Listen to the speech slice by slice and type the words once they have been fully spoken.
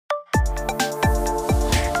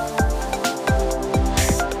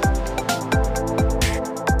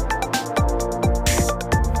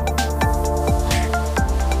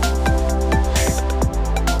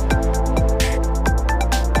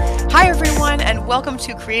Welcome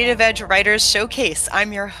to Creative Edge Writers Showcase.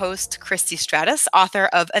 I'm your host, Christy Stratus, author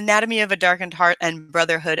of Anatomy of a Darkened Heart and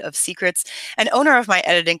Brotherhood of Secrets, and owner of my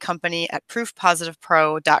editing company at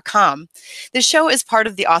proofpositivepro.com. This show is part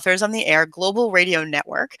of the Authors on the Air Global Radio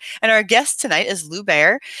Network, and our guest tonight is Lou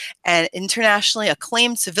Baer, an internationally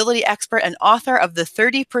acclaimed civility expert and author of The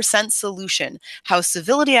 30% Solution: How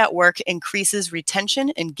Civility at Work Increases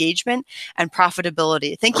Retention, Engagement, and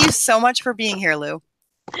Profitability. Thank you so much for being here, Lou.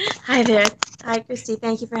 Hi there. Hi, Christy.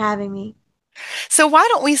 Thank you for having me. So why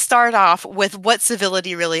don't we start off with what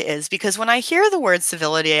civility really is? Because when I hear the word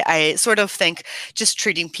civility, I sort of think just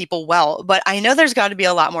treating people well. But I know there's got to be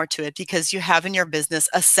a lot more to it because you have in your business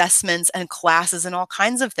assessments and classes and all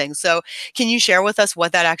kinds of things. So can you share with us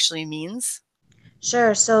what that actually means?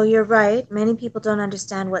 Sure. So you're right. Many people don't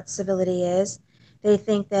understand what civility is. They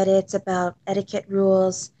think that it's about etiquette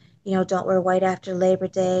rules, don't wear white after Labor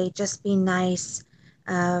Day, just be nice,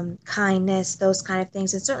 kindness, those kind of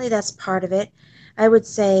things. And certainly that's part of it. I would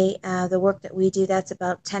say the work that we do, that's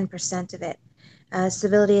about 10% of it.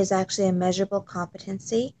 Civility is actually a measurable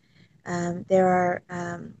competency. There are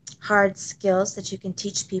hard skills that you can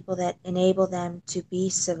teach people that enable them to be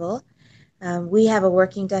civil. We have a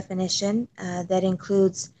working definition that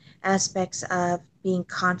includes aspects of being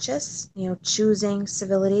conscious, choosing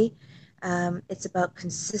civility. It's about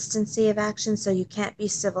consistency of action, so you can't be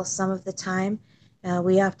civil some of the time.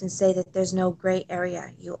 We often say that there's no gray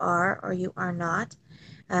area. You are or you are not.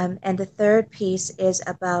 And the third piece is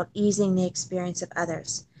about easing the experience of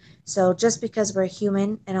others. So just because we're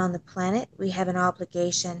human and on the planet, we have an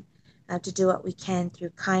obligation to do what we can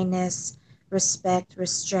through kindness, respect,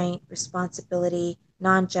 restraint, responsibility,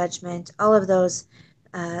 non judgment, all of those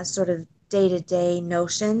sort of day to day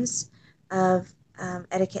notions of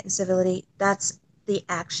etiquette and civility. That's the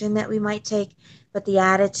action that we might take, but the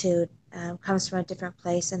attitude comes from a different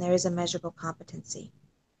place, and there is a measurable competency.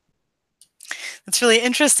 It's really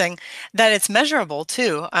interesting that it's measurable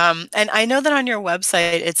too. And I know that on your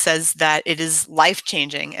website it says that it is life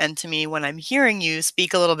changing. And to me, when I'm hearing you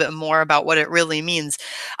speak a little bit more about what it really means,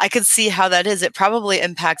 I could see how that is. It probably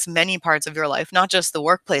impacts many parts of your life, not just the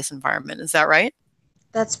workplace environment. Is that right?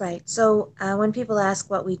 That's right. So when people ask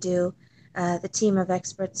what we do, the team of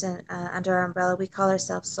experts under our umbrella, we call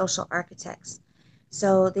ourselves social architects.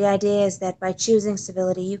 So the idea is that by choosing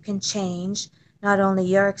civility, you can change not only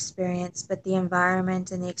your experience, but the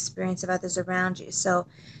environment and the experience of others around you. So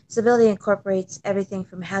civility incorporates everything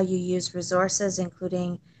from how you use resources,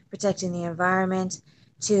 including protecting the environment,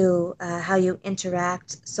 to how you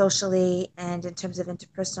interact socially and in terms of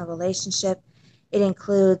interpersonal relationship. It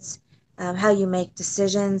includes how you make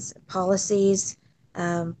decisions, policies,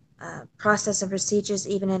 process and procedures,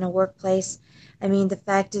 even in a workplace. I mean, the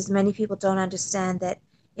fact is, many people don't understand that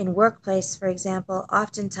in workplace, for example,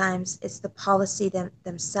 oftentimes it's the policy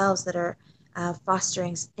themselves that are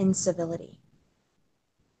fostering incivility.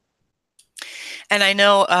 And I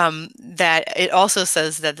know that it also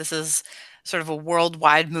says that this is sort of a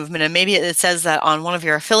worldwide movement, and maybe it says that on one of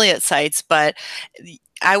your affiliate sites, but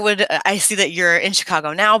I see that you're in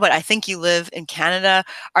Chicago now, but I think you live in Canada.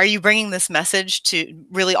 Are you bringing this message to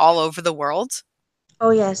really all over the world? Oh,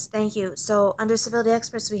 yes, thank you. So, under Civility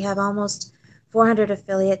Experts, we have almost 400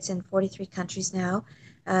 affiliates in 43 countries now.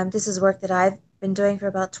 This is work that I've been doing for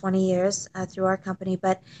about 20 years through our company,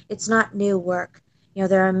 but it's not new work.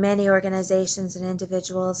 There are many organizations and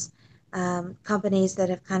individuals, companies that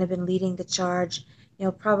have kind of been leading the charge,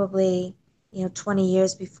 probably, 20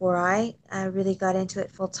 years before I really got into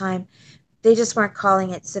it full time. They just weren't calling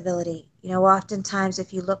it civility. Oftentimes,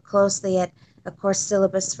 if you look closely at a course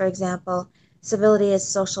syllabus, for example, civility is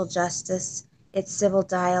social justice, it's civil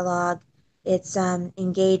dialogue, it's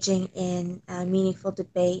engaging in meaningful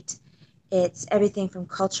debate, it's everything from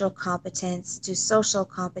cultural competence to social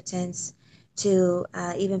competence to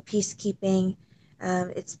even peacekeeping.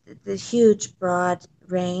 It's the huge, broad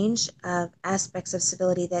range of aspects of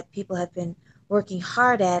civility that people have been working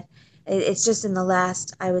hard at. It's just in the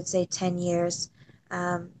last, I would say, 10 years.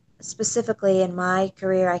 Um, Specifically in my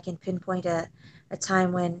career, I can pinpoint a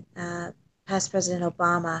time when past President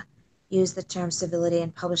Obama used the term civility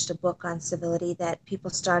and published a book on civility that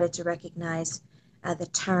people started to recognize the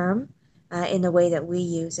term in the way that we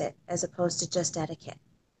use it as opposed to just etiquette.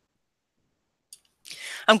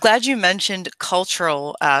 I'm glad you mentioned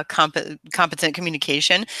cultural competent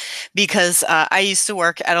communication because I used to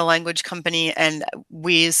work at a language company and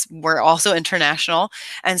were also international.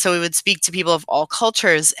 And so we would speak to people of all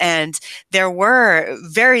cultures. And there were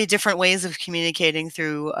very different ways of communicating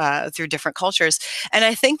through different cultures. And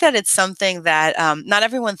I think that it's something that not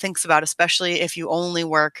everyone thinks about, especially if you only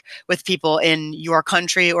work with people in your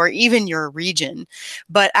country or even your region.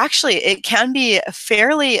 But actually, it can be a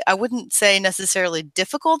fairly, I wouldn't say necessarily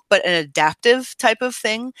difficult, but an adaptive type of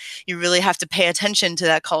thing. You really have to pay attention to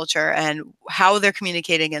that culture and how they're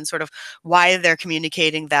communicating and sort of why they're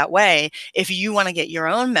communicating that way. If you want to get your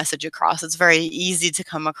own message across, it's very easy to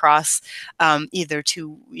come across either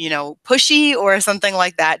too, pushy or something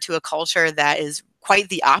like that to a culture that is quite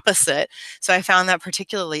the opposite. So I found that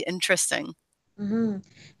particularly interesting. hmm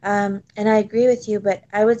and I agree with you, but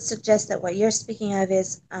I would suggest that what you're speaking of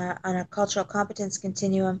is on a cultural competence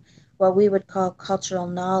continuum, what we would call cultural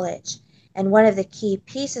knowledge. And one of the key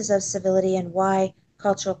pieces of civility and why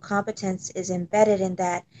cultural competence is embedded in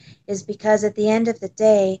that is because at the end of the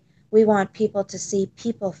day, we want people to see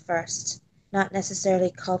people first, not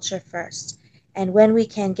necessarily culture first. And when we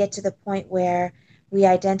can get to the point where we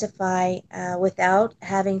identify without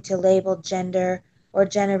having to label gender or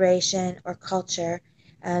generation or culture,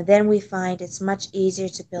 then we find it's much easier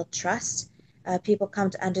to build trust. People come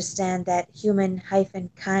to understand that human hyphen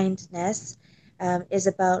kindness is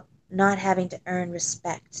about not having to earn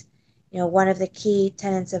respect. One of the key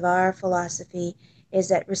tenets of our philosophy is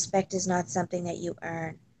that respect is not something that you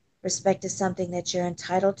earn. Respect is something that you're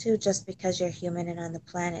entitled to just because you're human and on the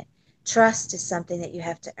planet. Trust is something that you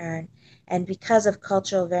have to earn. And because of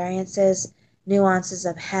cultural variances, nuances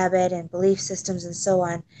of habit and belief systems and so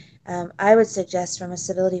on, I would suggest from a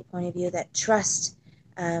civility point of view that trust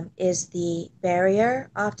is the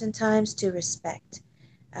barrier oftentimes to respect.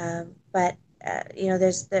 But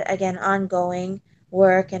there's again ongoing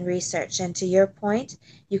work and research. And to your point,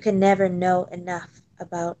 you can never know enough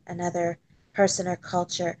about another person or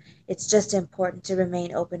culture. It's just important to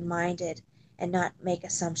remain open-minded and not make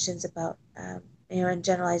assumptions about, and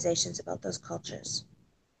generalizations about those cultures.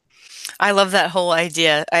 I love that whole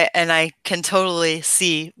idea, and I can totally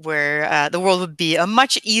see where the world would be a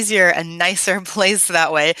much easier and nicer place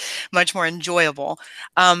that way, much more enjoyable.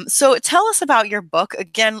 So tell us about your book.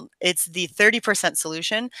 Again, it's the 30%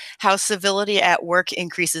 Solution: How Civility at Work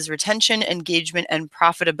Increases Retention, Engagement, and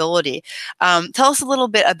Profitability. Tell us a little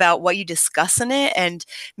bit about what you discuss in it and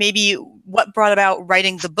maybe what brought about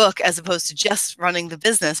writing the book as opposed to just running the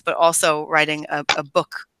business, but also writing a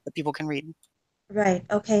book that people can read. Right.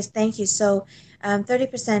 Okay. Thank you. So,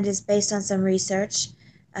 30% is based on some research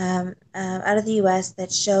out of the US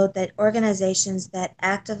that showed that organizations that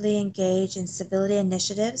actively engage in civility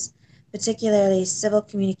initiatives, particularly civil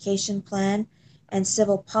communication plan and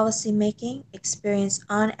civil policy making, experience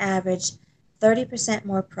on average 30%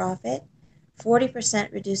 more profit,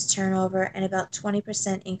 40% reduced turnover, and about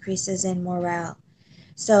 20% increases in morale.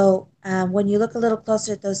 So when you look a little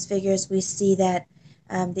closer at those figures, we see that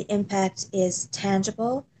the impact is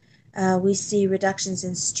tangible. We see reductions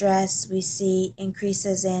in stress. We see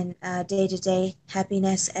increases in day-to-day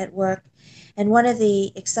happiness at work. And one of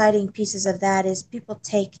the exciting pieces of that is people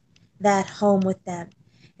take that home with them.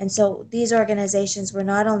 And so these organizations were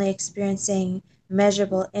not only experiencing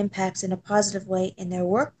measurable impacts in a positive way in their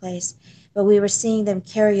workplace, but we were seeing them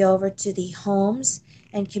carry over to the homes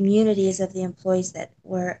and communities of the employees that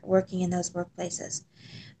were working in those workplaces.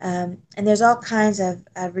 And there's all kinds of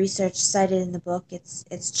research cited in the book.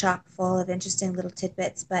 It's chock full of interesting little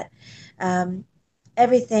tidbits, but um,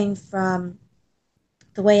 everything from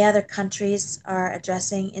the way other countries are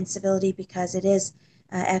addressing incivility because it is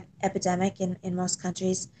epidemic in most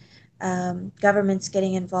countries. Governments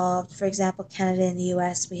getting involved. For example, Canada and the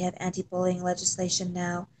US, we have anti-bullying legislation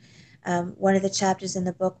now. One of the chapters in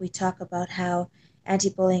the book, we talk about how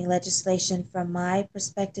anti-bullying legislation, from my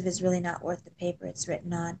perspective, is really not worth the paper it's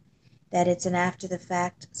written on. That it's an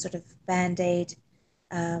after-the-fact sort of band-aid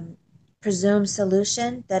um, presumed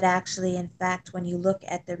solution that actually, in fact, when you look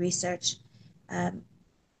at the research, um,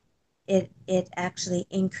 it actually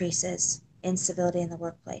increases incivility in the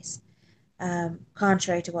workplace.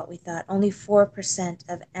 Contrary to what we thought, only 4%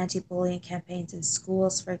 of anti-bullying campaigns in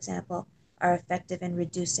schools, for example, are effective in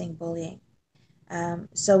reducing bullying.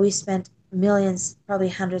 So we spent millions, probably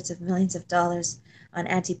hundreds of millions of dollars on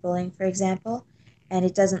anti-bullying, for example, and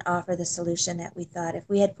it doesn't offer the solution that we thought. If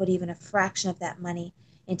we had put even a fraction of that money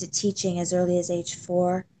into teaching as early as age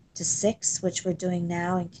 4 to 6, which we're doing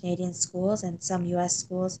now in Canadian schools and some US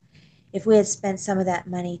schools, if we had spent some of that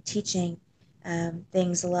money teaching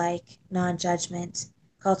things like non-judgment,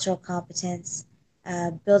 cultural competence,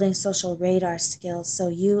 building social radar skills. So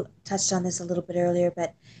you touched on this a little bit earlier,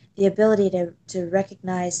 but the ability to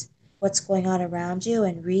recognize what's going on around you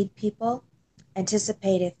and read people,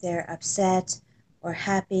 anticipate if they're upset or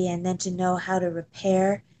happy, and then to know how to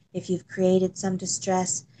repair if you've created some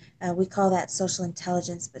distress. We call that social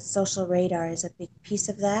intelligence, but social radar is a big piece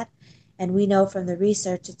of that. And we know from the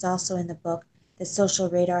research, it's also in the book, that social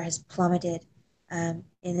radar has plummeted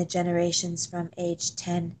in the generations from age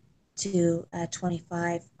 10 to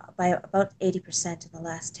 25 by about 80% in the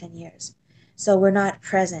last 10 years. So we're not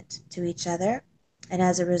present to each other. And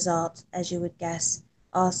as a result, as you would guess,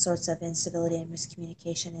 all sorts of incivility and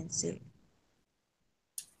miscommunication ensue.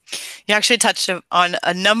 You actually touched on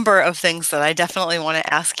a number of things that I definitely want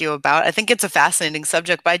to ask you about. I think it's a fascinating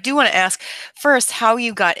subject, but I do want to ask first how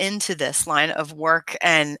you got into this line of work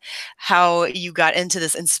and how you got into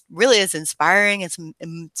this. And really, it's inspiring. It's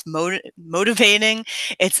motivating.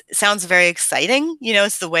 It sounds very exciting. You know,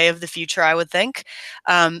 it's the way of the future, I would think.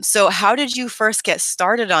 So, how did you first get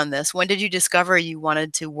started on this? When did you discover you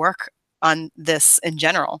wanted to work on this in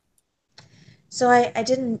general? So I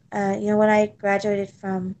didn't, when I graduated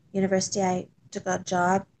from university, I took a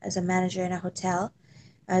job as a manager in a hotel.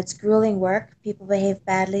 It's grueling work. People behave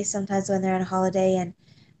badly sometimes when they're on holiday, and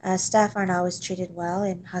staff aren't always treated well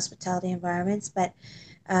in hospitality environments. But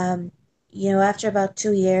um, after about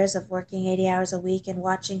 2 years of working 80 hours a week and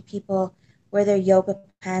watching people wear their yoga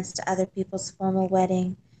pants to other people's formal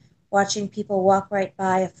wedding, watching people walk right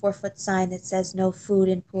by a 4-foot sign that says no food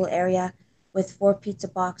in pool area with 4 pizza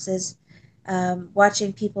boxes,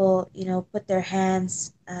 watching people, put their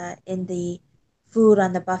hands in the food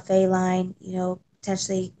on the buffet line,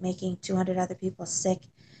 potentially making 200 other people sick,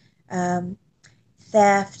 um,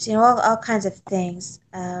 theft, all kinds of things.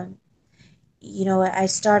 I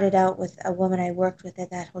started out with a woman I worked with at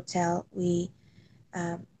that hotel. We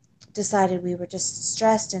um, decided we were just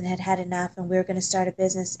stressed and had had enough, and we were going to start a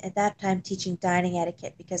business at that time teaching dining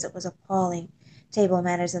etiquette because it was appalling table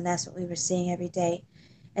manners, and that's what we were seeing every day.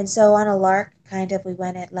 And so, on a lark, kind of, we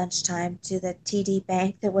went at lunchtime to the TD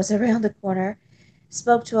Bank that was around the corner,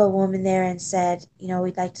 spoke to a woman there, and said,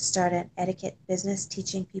 we'd like to start an etiquette business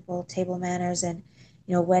teaching people table manners and,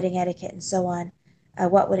 wedding etiquette and so on.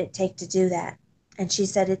 What would it take to do that? And she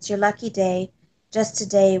said, it's your lucky day. Just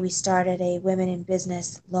today, we started a women in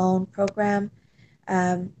business loan program.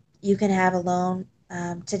 You can have a loan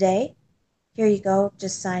today. Here you go,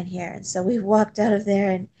 just sign here. And so we walked out of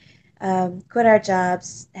there and quit our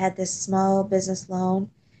jobs, had this small business loan,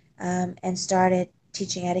 and started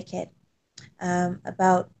teaching etiquette.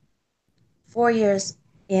 About 4 years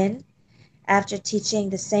in, after teaching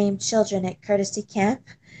the same children at Courtesy Camp,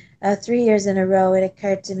 3 years in a row, it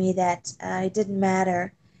occurred to me that it didn't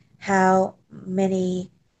matter how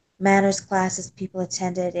many manners classes people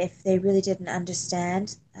attended if they really didn't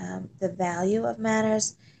understand the value of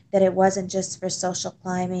manners, that it wasn't just for social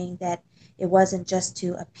climbing, that it wasn't just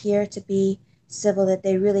to appear to be civil, that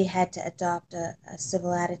they really had to adopt a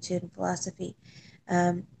civil attitude and philosophy.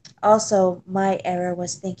 Um, Also, my error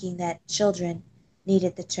was thinking that children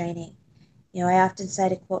needed the training. I often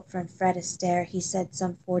cite a quote from Fred Astaire. He said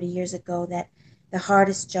some 40 years ago that the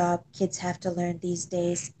hardest job kids have to learn these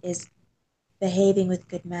days is behaving with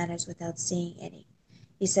good manners without seeing any.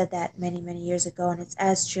 He said that many, many years ago, and it's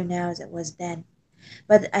as true now as it was then.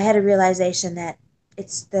 But I had a realization that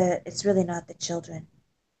it's really not the children.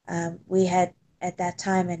 We had at that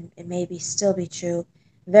time, and it may be still be true,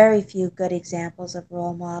 very few good examples of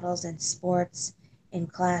role models in sports, in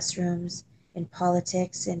classrooms, in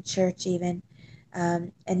politics, in church even,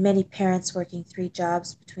 and many parents working 3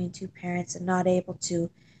 jobs between two parents and not able to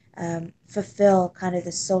fulfill kind of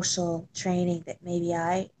the social training that maybe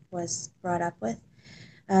I was brought up with.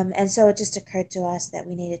 And so it just occurred to us that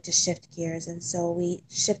we needed to shift gears, and so we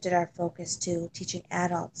shifted our focus to teaching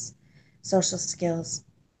adults social skills.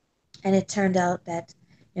 And it turned out that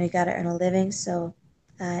you got to earn a living, so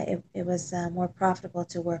it was more profitable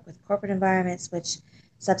to work with corporate environments, which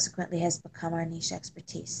subsequently has become our niche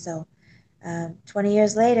expertise. So 20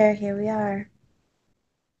 years later, here we are.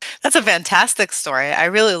 That's a fantastic story. I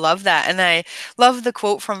really love that. And I love the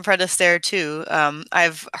quote from Fred Astaire too.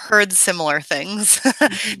 I've heard similar things.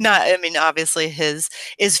 Mhm. Not, I mean, obviously his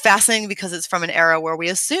is fascinating because it's from an era where we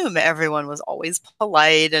assume everyone was always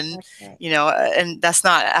polite That's right. and that's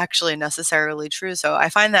not actually necessarily true. So I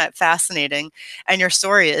find that fascinating. And your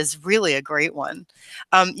story is really a great one.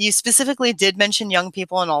 You specifically did mention young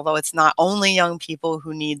people, and although it's not only young people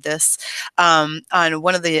who need this, on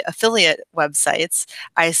one of the affiliate websites,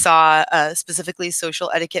 I saw saw specifically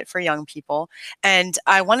social etiquette for young people. And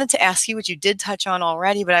I wanted to ask you, which you did touch on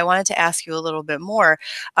already, but I wanted to ask you a little bit more.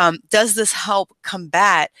 Does this help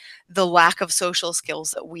combat the lack of social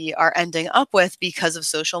skills that we are ending up with because of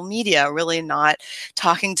social media, really not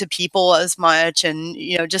talking to people as much and,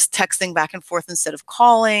 just texting back and forth instead of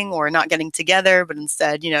calling, or not getting together, but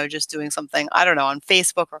instead, just doing something, I don't know, on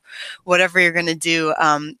Facebook or whatever you're going to do.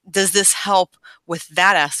 Does this help with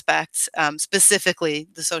that aspect, specifically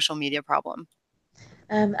the social media problem?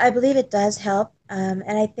 I believe it does help,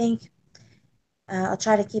 and I think I'll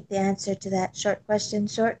try to keep the answer to that short question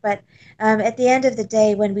short. But at the end of the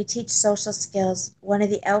day, when we teach social skills, one of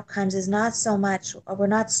the outcomes is not so much, we're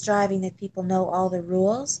not striving that people know all the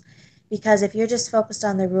rules, because if you're just focused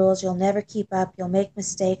on the rules, you'll never keep up, you'll make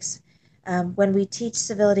mistakes. When we teach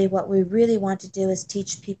civility, what we really want to do is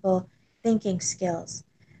teach people thinking skills,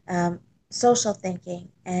 um, social thinking,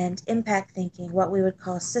 and impact thinking, what we would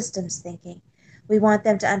call systems thinking. We want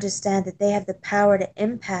them to understand that they have the power to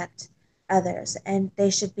impact others, and they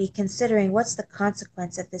should be considering what's the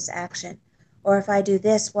consequence of this action, or if I do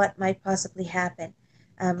this, what might possibly happen.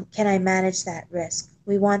 Can I manage that risk?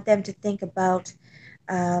 We want them to think about,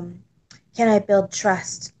 um, can I build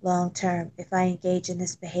trust long term if I engage in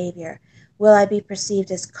this behavior? Will I be perceived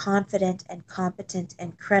as confident and competent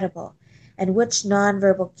and credible? And which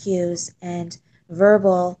nonverbal cues and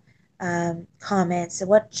verbal comments and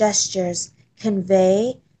what gestures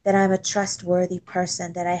convey that I'm a trustworthy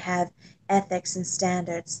person, that I have ethics and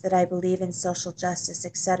standards, that I believe in social justice,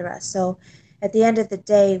 etc. So at the end of the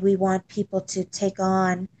day, we want people to take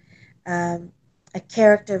on um, a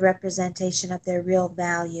character representation of their real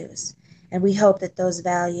values. And we hope that those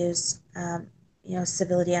values,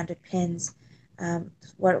 civility underpins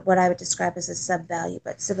what I would describe as a sub value,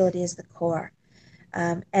 but civility is the core.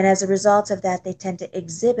 And as a result of that, they tend to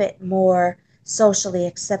exhibit more socially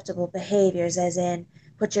acceptable behaviors, as in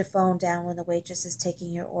put your phone down when the waitress is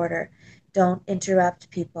taking your order, don't interrupt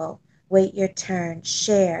people, wait your turn,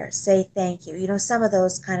 share, say thank you. Some of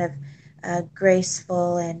those kind of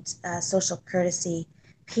graceful and social courtesy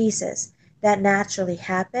pieces that naturally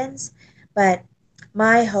happens. But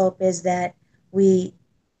my hope is that we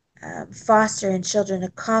foster in children a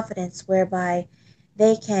confidence whereby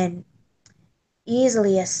they can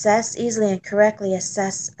easily and correctly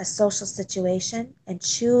assess a social situation and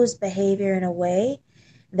choose behavior in a way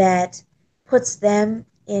that puts them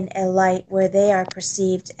in a light where they are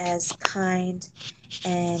perceived as kind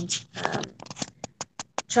and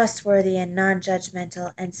trustworthy and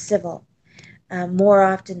non-judgmental and civil, more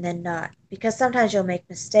often than not. Because sometimes you'll make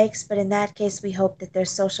mistakes, but in that case, we hope that their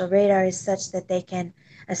social radar is such that they can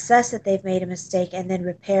assess that they've made a mistake and then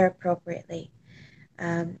repair appropriately.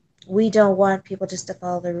 Um, we don't want people just to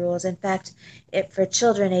follow the rules. In fact, for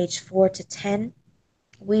children age 4 to 10,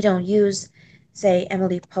 we don't use, say,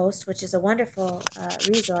 Emily Post, which is a wonderful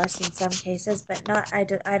resource in some cases, but not. I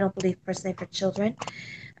don't believe personally for children.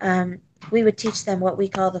 Um, we would teach them what we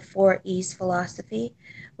call the 4 E's philosophy,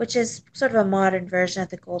 which is sort of a modern version of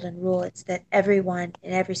the Golden Rule. It's that everyone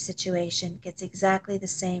in every situation gets exactly the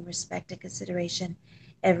same respect and consideration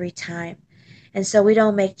every time. And so we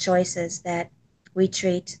don't make choices that we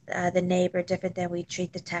treat the neighbor different than we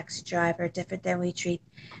treat the taxi driver, different than we treat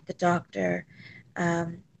the doctor.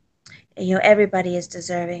 Um, everybody is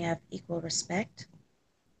deserving of equal respect.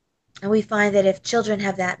 And we find that if children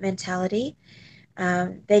have that mentality,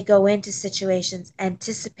 they go into situations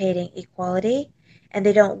anticipating equality, and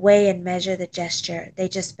they don't weigh and measure the gesture. They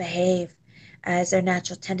just behave as their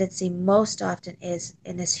natural tendency most often is,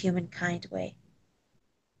 in this humankind way.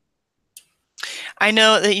 I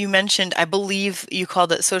know that you mentioned, I believe you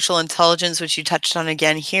called it social intelligence, which you touched on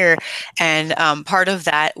again here. And part of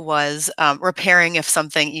that was repairing if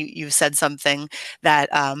you said something that,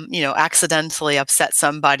 accidentally upset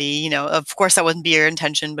somebody. Of course, that wouldn't be your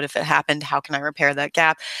intention, but if it happened, how can I repair that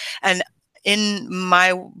gap? And in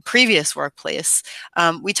my previous workplace,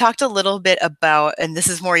 we talked a little bit about, and this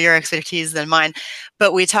is more your expertise than mine,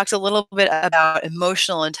 but we talked a little bit about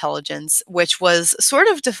emotional intelligence, which was sort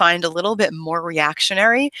of defined a little bit more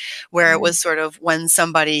reactionary, where it was sort of when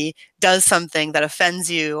somebody does something that offends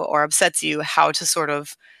you or upsets you, how to sort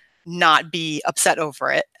of not be upset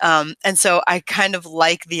over it. And so I kind of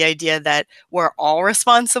like the idea that we're all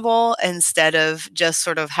responsible instead of just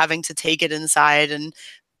sort of having to take it inside and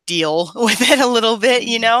deal with it a little bit.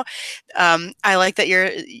 I like that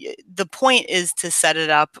the point is to set it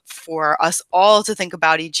up for us all to think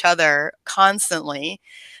about each other constantly,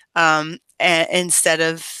 instead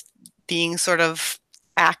of being sort of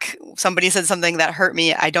act. Somebody said something that hurt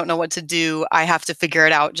me. I don't know what to do. I have to figure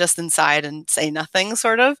it out just inside and say nothing,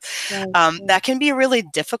 sort of. Right, right. That can be really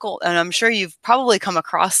difficult. And I'm sure you've probably come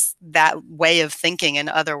across that way of thinking in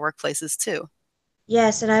other workplaces too.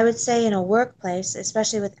 Yes, and I would say in a workplace,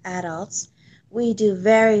 especially with adults, we do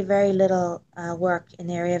very, very little work in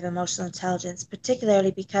the area of emotional intelligence,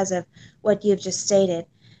 particularly because of what you've just stated.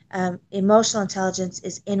 Emotional intelligence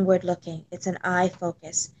is inward looking, it's an I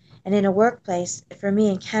focus. And in a workplace, for me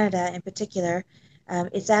in Canada in particular,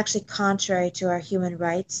 it's actually contrary to our human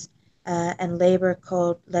rights and labor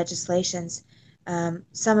code legislations.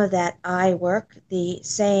 Some of that I work, the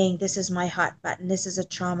saying, this is my hot button, this is a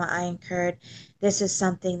trauma I incurred, this is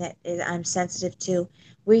something that I'm sensitive to.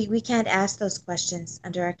 We can't ask those questions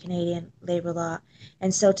under our Canadian labor law.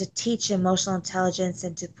 And so to teach emotional intelligence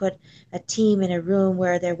and to put a team in a room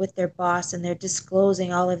where they're with their boss and they're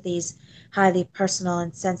disclosing all of these highly personal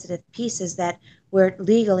and sensitive pieces that we're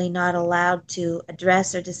legally not allowed to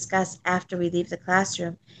address or discuss after we leave the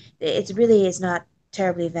classroom, it really is not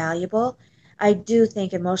terribly valuable. I do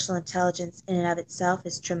think emotional intelligence in and of itself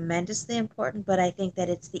is tremendously important, but I think that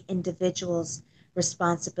it's the individual's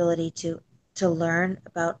responsibility to learn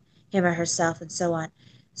about him or herself and so on.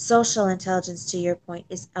 Social intelligence, to your point,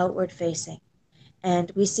 is outward facing.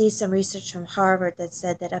 And we see some research from Harvard that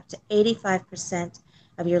said that up to 85%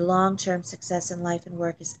 of your long term success in life and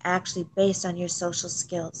work is actually based on your social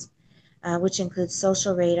skills, which includes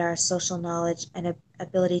social radar, social knowledge, and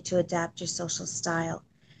ability to adapt your social style.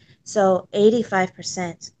 So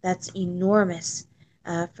 85%, that's enormous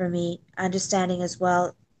for me. Understanding as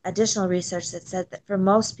well additional research that said that for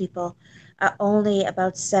most people, only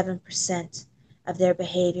about 7% of their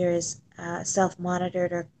behavior is self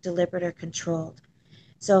monitored or deliberate or controlled.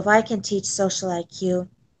 So if I can teach social IQ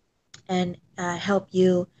and help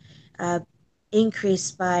you uh,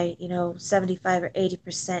 increase by 75 or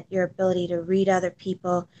 80% your ability to read other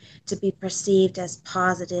people, to be perceived as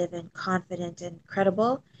positive and confident and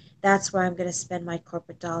credible, that's where I'm going to spend my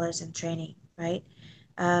corporate dollars in training, right?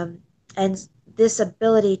 um, and this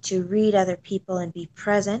ability to read other people and be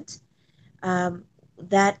present, um,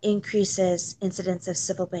 that increases incidence of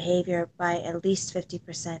civil behavior by at least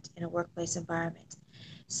 50% in a workplace environment.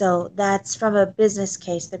 So that's from a business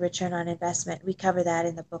case, the return on investment. We cover that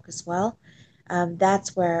in the book as well.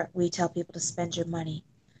 That's where we tell people to spend your money,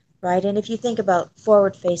 right? And if you think about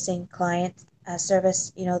forward facing client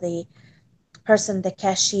service, the person, the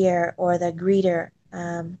cashier or the greeter,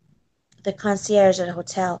 the concierge at a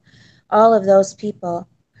hotel, all of those people,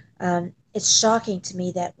 it's shocking to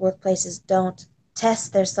me that workplaces don't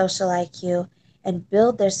test their social IQ and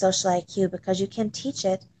build their social IQ because you can teach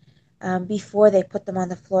it before they put them on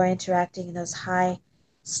the floor interacting in those high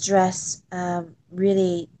stress,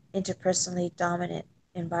 really interpersonally dominant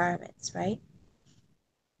environments, right?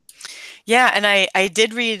 Yeah, and I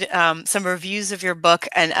did read some reviews of your book,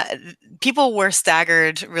 and people were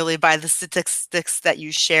staggered really by the statistics that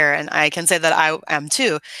you share. And I can say that I am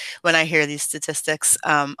too when I hear these statistics.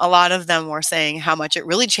 A lot of them were saying how much it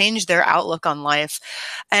really changed their outlook on life.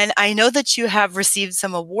 And I know that you have received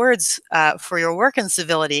some awards for your work in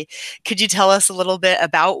civility. Could you tell us a little bit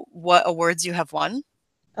about what awards you have won?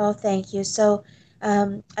 Oh, thank you. So,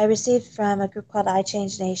 I received from a group called I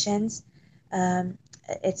Change Nations. Um,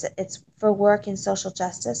 it's for work in social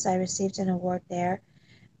justice. I received an award there.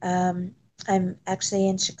 Um, I'm actually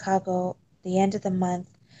in Chicago the end of the month.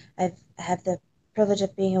 I have the privilege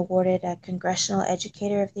of being awarded a Congressional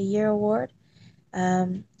Educator of the Year award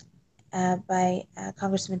um, by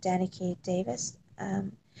Congressman Danny K. Davis.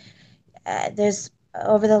 There's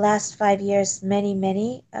over the last 5 years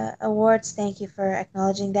many awards. Thank you for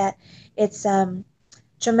acknowledging that. It's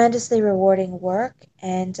tremendously rewarding work,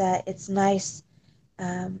 and it's nice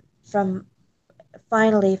from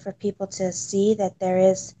finally for people to see that there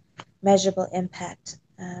is measurable impact.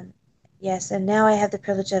 Yes, and now I have the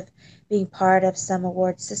privilege of being part of some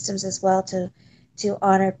award systems as well to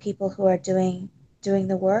honor people who are doing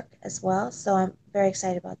the work as well. So I'm very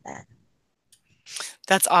excited about that.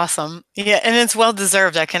 That's awesome. Yeah, and it's well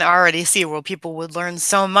deserved. I can already see where people would learn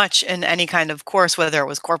so much in any kind of course, whether it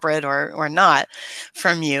was corporate or not,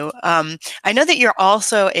 from you. I know that you're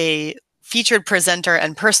also a featured presenter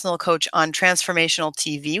and personal coach on Transformational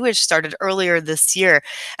TV, which started earlier this year.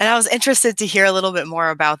 And I was interested to hear a little bit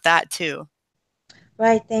more about that too.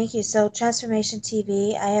 Right, thank you. So Transformation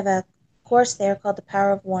TV, I have a course there called The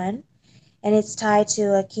Power of One, and it's tied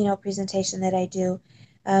to a keynote presentation that I do.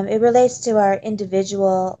 It relates to our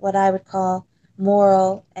individual, what I would call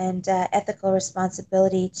moral and ethical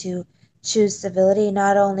responsibility to choose civility,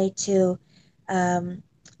 not only to um,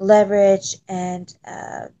 leverage and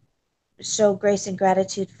show grace and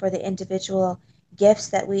gratitude for the individual gifts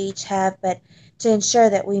that we each have, but to ensure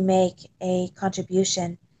that we make a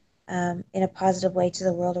contribution in a positive way to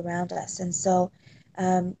the world around us. And so,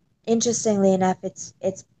 um, interestingly enough, it's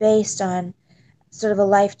based on sort of a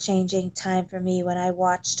life changing time for me when I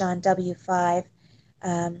watched on W5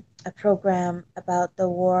 a program about the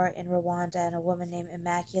war in Rwanda and a woman named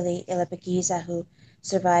Immaculée Ilibagiza who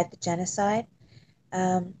survived the genocide.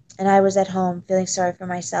 And I was at home feeling sorry for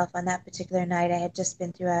myself on that particular night. I had just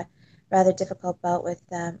been through a rather difficult bout with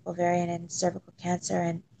ovarian and cervical cancer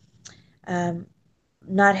and um,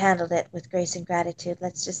 not handled it with grace and gratitude.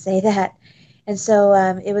 Let's just say that. And so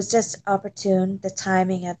it was just opportune, the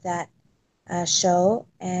timing of that show,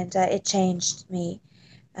 and it changed me.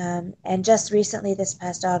 And just recently, this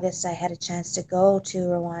past August, I had a chance to go to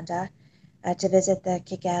Rwanda to visit the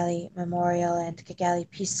Kigali Memorial and Kigali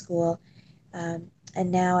Peace School.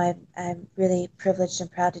 And now I'm really privileged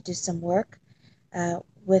and proud to do some work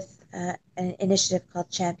with an initiative called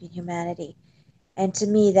Champion Humanity. And to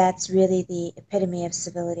me, that's really the epitome of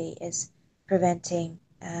civility, is preventing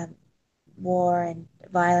war and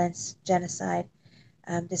violence, genocide,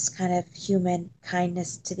 this kind of human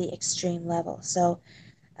kindness to the extreme level. So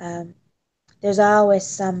um, there's always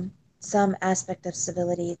some aspect of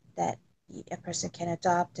civility that a person can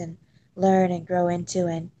adopt and learn and grow into.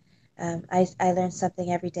 And I learn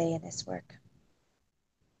something every day in this work.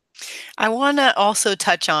 I want to also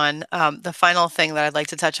touch on the final thing that I'd like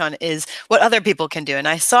to touch on is what other people can do. And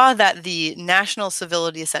I saw that the National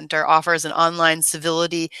Civility Center offers an online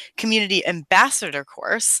civility community ambassador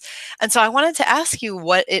course. And so I wanted to ask you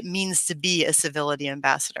what it means to be a civility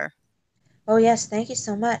ambassador. Oh, yes, thank you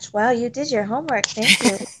so much. Wow, you did your homework. Thank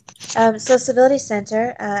you. So, Civility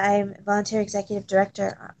Center, I'm volunteer executive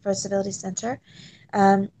director for Civility Center.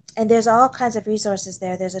 Um, and there's all kinds of resources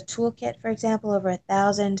there. There's a toolkit, for example, over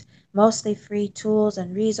 1,000 mostly free tools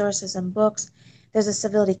and resources and books. There's a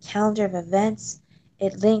civility calendar of events.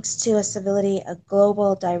 It links to a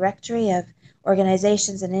global directory of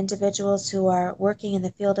organizations and individuals who are working in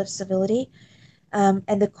the field of civility.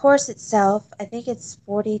 And the course itself, I think it's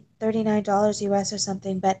 $39 US or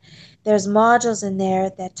something, but there's modules in there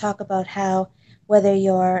that talk about how, whether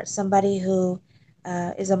you're somebody who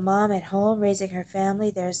is a mom at home raising her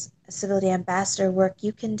family, there's a civility ambassador work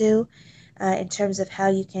you can do in terms of how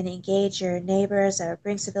you can engage your neighbors or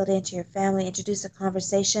bring civility into your family, introduce a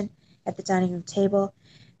conversation at the dining room table.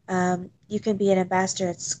 You can be an ambassador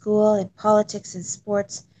at school, in politics, in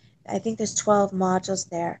sports. I think there's 12 modules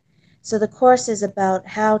there. So the course is about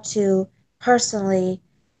how to personally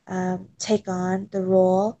take on the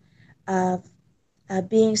role of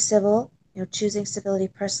being civil, choosing civility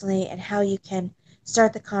personally, and how you can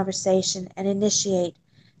start the conversation and initiate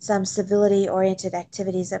some civility-oriented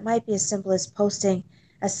activities that might be as simple as posting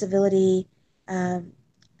a um,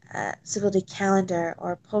 civility calendar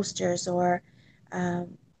or posters or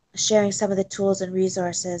um, sharing some of the tools and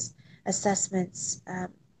resources, assessments.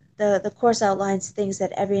 The course outlines things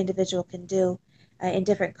that every individual can do in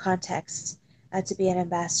different contexts to be an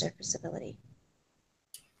ambassador for civility.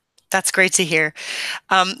 That's great to hear.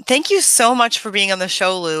 Thank you so much for being on the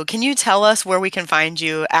show, Lou. Can you tell us where we can find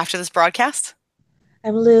you after this broadcast?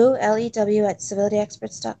 I'm Lou, Lew, at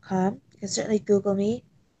civilityexperts.com. You can certainly Google me.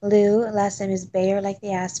 Lou, last name is Bayer, like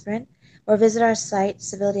the aspirin, or visit our site,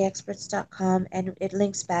 civilityexperts.com, and it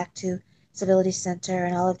links back to Civility Center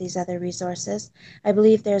and all of these other resources. I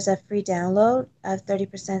believe there's a free download of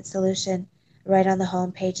 30% Solution right on the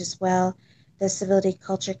home page as well. The Civility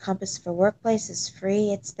Culture Compass for Workplace is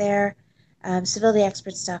free. It's there.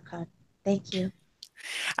 Civilityexperts.com. Thank you.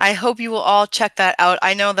 I hope you will all check that out.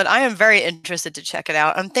 I know that I am very interested to check it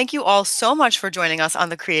out. Thank you all so much for joining us on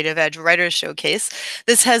the Creative Edge Writers Showcase.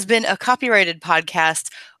 This has been a copyrighted podcast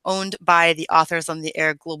owned by the Authors on the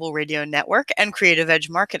Air Global Radio Network and Creative Edge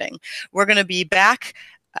Marketing. We're going to be back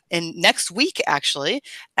in next week, actually,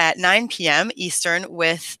 at 9 p.m. Eastern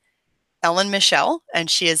with Ellen Michelle, and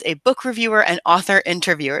she is a book reviewer and author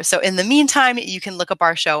interviewer. So in the meantime, you can look up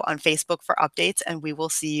our show on Facebook for updates, and we will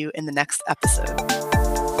see you in the next episode.